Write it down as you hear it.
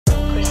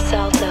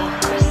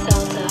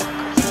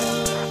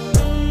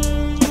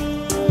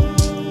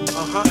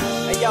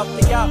yo,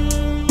 hey yo.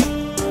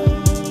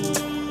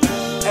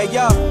 Hey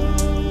yo,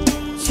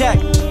 check,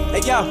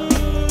 hey yo.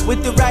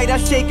 With the right, I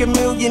shake a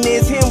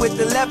millionaire's hand. With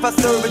the left, I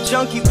serve a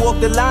junkie. Walk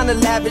the line of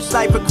lavish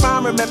life of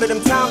crime. Remember them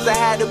times I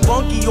had a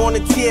bunkie on a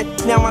tier.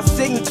 Now my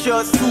signature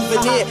a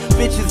souvenir.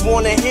 Bitches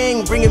wanna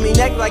hang, bringing me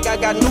neck like I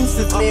got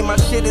nooses. Man, my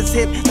shit is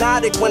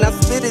hypnotic. When I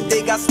spit it,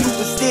 they got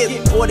stupid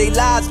stares. Or they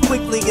lies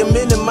quickly and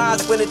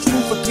minimize when the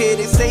truth appear.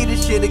 They say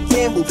this shit a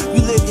gamble.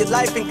 You live your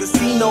life in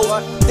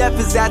casinos. Death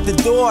is at the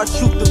door. I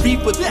shoot the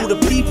reaper through the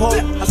peephole.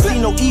 I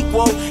see no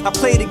equal. I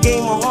play the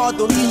game on hard,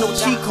 don't need no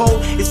cheat code.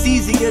 It's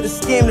easier to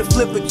scam than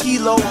flip a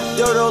kilo,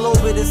 dirt all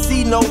over the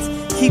C notes.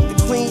 Keep the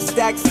clean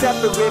stack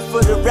separate.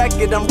 For the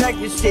record, I'm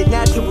wrecking shit.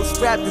 Natural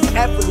strap is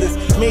effortless.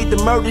 Made the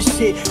murder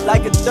shit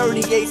like a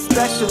 38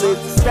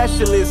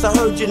 specialist. I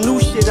heard your new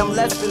shit, I'm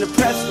less than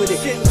impressed with it.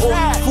 All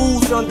these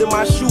fools under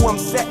my shoe, I'm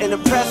setting a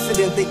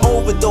precedent. They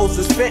overdose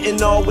of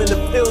fentanyl when the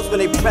pills when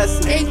they press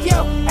it. Hey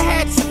yo, I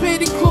had to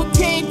spit a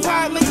cocaine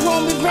pot like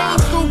Roman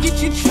Reigns. Go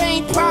get your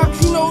train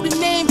popped, you know the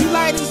name. Be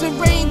light as a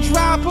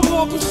raindrop. I'm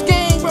on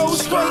Biscayne,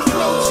 Rolls Royce,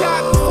 no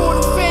chop before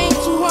the fame.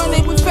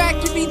 200 with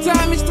factory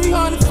diamonds,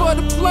 300 for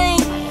the plane.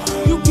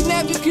 You can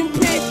never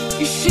compare,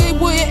 your shit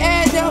wouldn't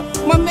add up.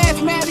 My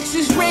mathematics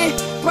is red,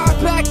 pop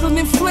back on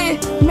the flare.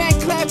 Man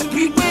clapping,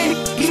 beware.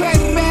 Track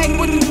bag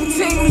with the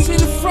potatoes in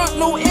the front,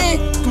 no end.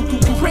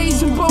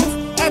 Praise them both.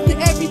 After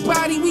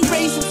everybody, we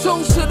raise a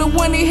toast to the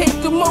one they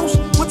hate the most.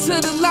 But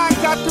to the lot,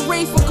 got the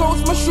rain for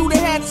ghosts. My shooter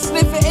had a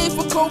sniff and aim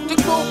for coke to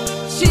go.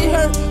 Shit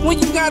hurt when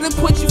you gotta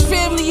put your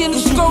family in the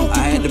scope.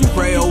 I had to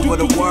pray over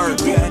the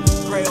word, yeah, I had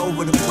to pray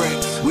over the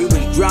bricks. We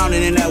was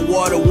drowning in that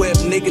water whip,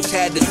 niggas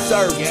had to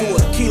surf. To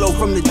a kilo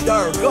from the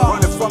dirt,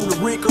 running from the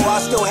Rico, I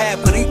still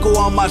had Perico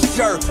on my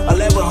shirt.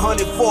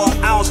 1100 for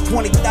an ounce,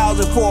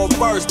 20,000 for a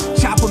verse.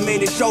 Chopper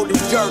made his shoulder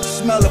jerk,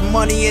 smell of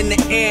money in the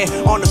air.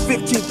 On the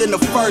 15th and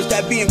the 1st,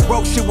 that being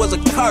broke shit was a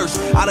curse.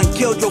 I done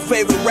killed your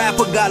favorite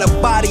rapper, got a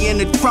body in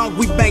the trunk,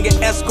 we bangin'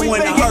 Esco in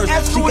the hearse.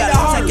 She got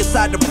a tech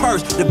inside the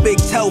purse, the big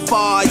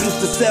Telfar, I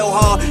used to sell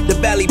her. The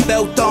belly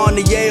belt on,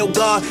 the Yale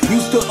guard,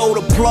 used to owe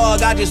the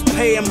plug, I just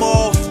pay him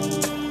off.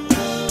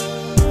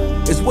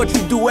 It's what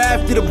you do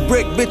after the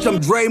brick, bitch, I'm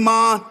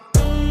Draymond.